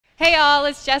Hey y'all,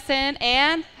 it's Jessin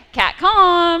and Cat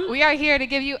Calm. We are here to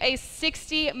give you a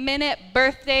 60-minute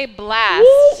birthday blast.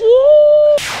 Woo,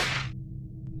 woo.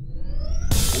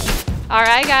 All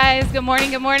right guys, good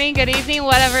morning, good evening,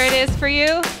 whatever it is for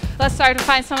you. Let's start to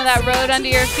find some of that road under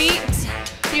your feet.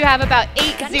 You have about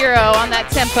 8-0 on that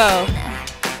tempo.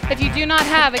 If you do not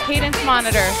have a cadence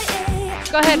monitor,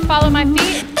 go ahead and follow my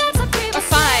feet or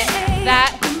find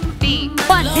that beat.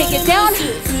 Fun, take it down.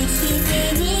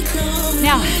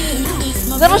 Now,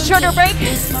 little shorter break.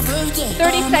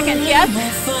 30 seconds, yes?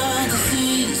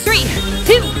 3,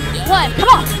 2, 1, come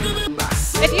on.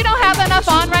 If you don't have enough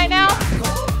on right now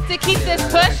to keep this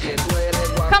push,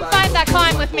 come find that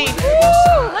climb with me.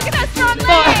 Woo, look at that strong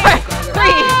leg. 4,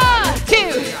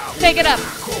 3, 2, take it up.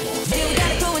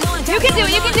 You can do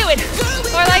it, you can do it.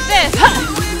 Or like this.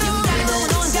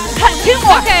 2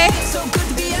 more. Okay.